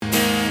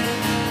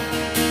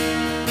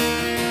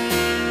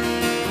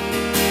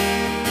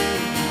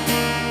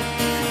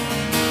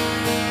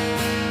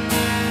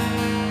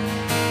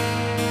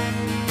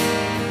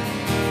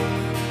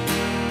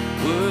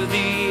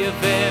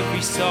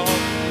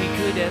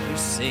ever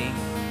sing.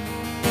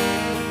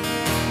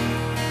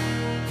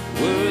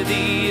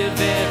 Worthy of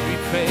every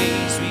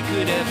praise we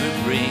could ever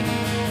bring.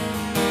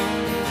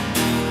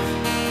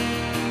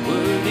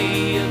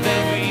 Worthy of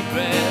every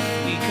breath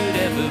we could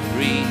ever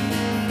breathe.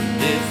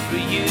 Live for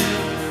you.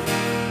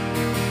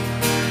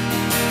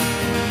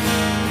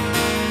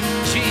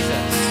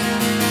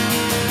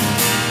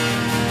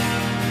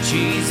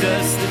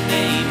 Jesus, the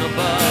name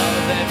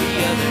above every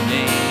other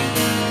name.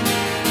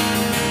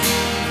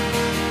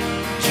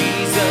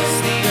 Jesus,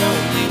 the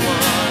only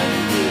one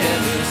who could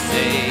ever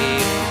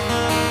save.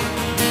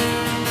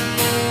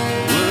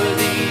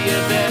 Worthy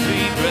of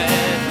every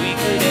breath we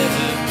could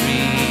ever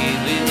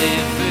breathe. We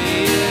live for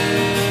you.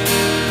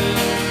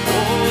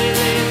 Oh, we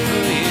live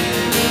for you.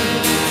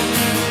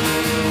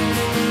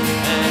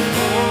 And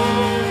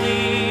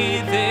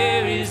holy,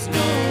 there is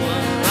no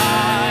one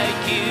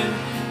like you.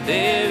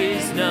 There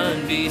is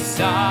none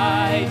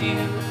beside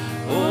you.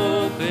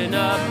 Open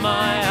up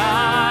my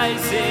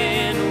eyes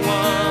in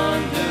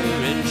wonder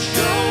and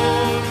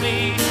show me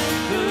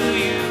who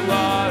you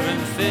are,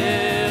 and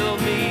fill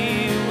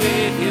me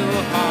with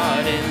your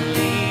heart and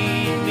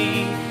lead me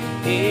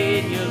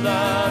in your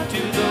love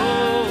to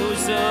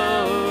those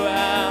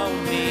around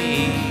me.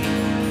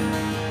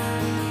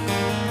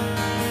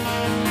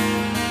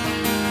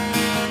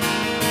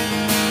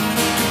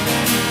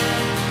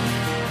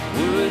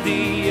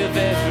 Worthy of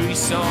every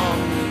song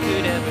we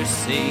could ever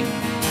sing.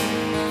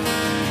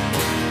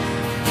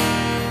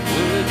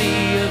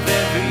 Worthy of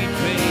every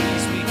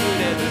praise we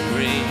could ever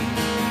bring.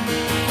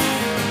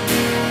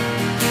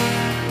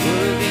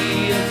 Worthy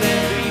of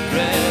every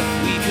breath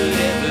we could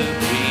ever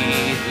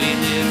breathe. We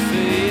live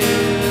for you.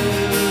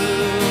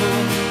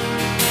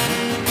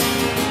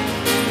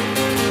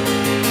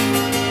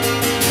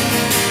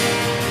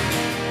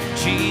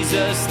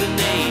 Jesus, the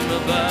name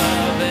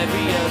above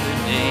every other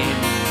name.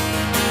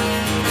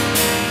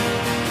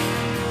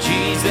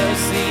 Jesus,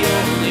 the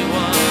only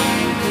one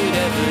who could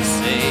ever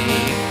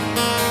save.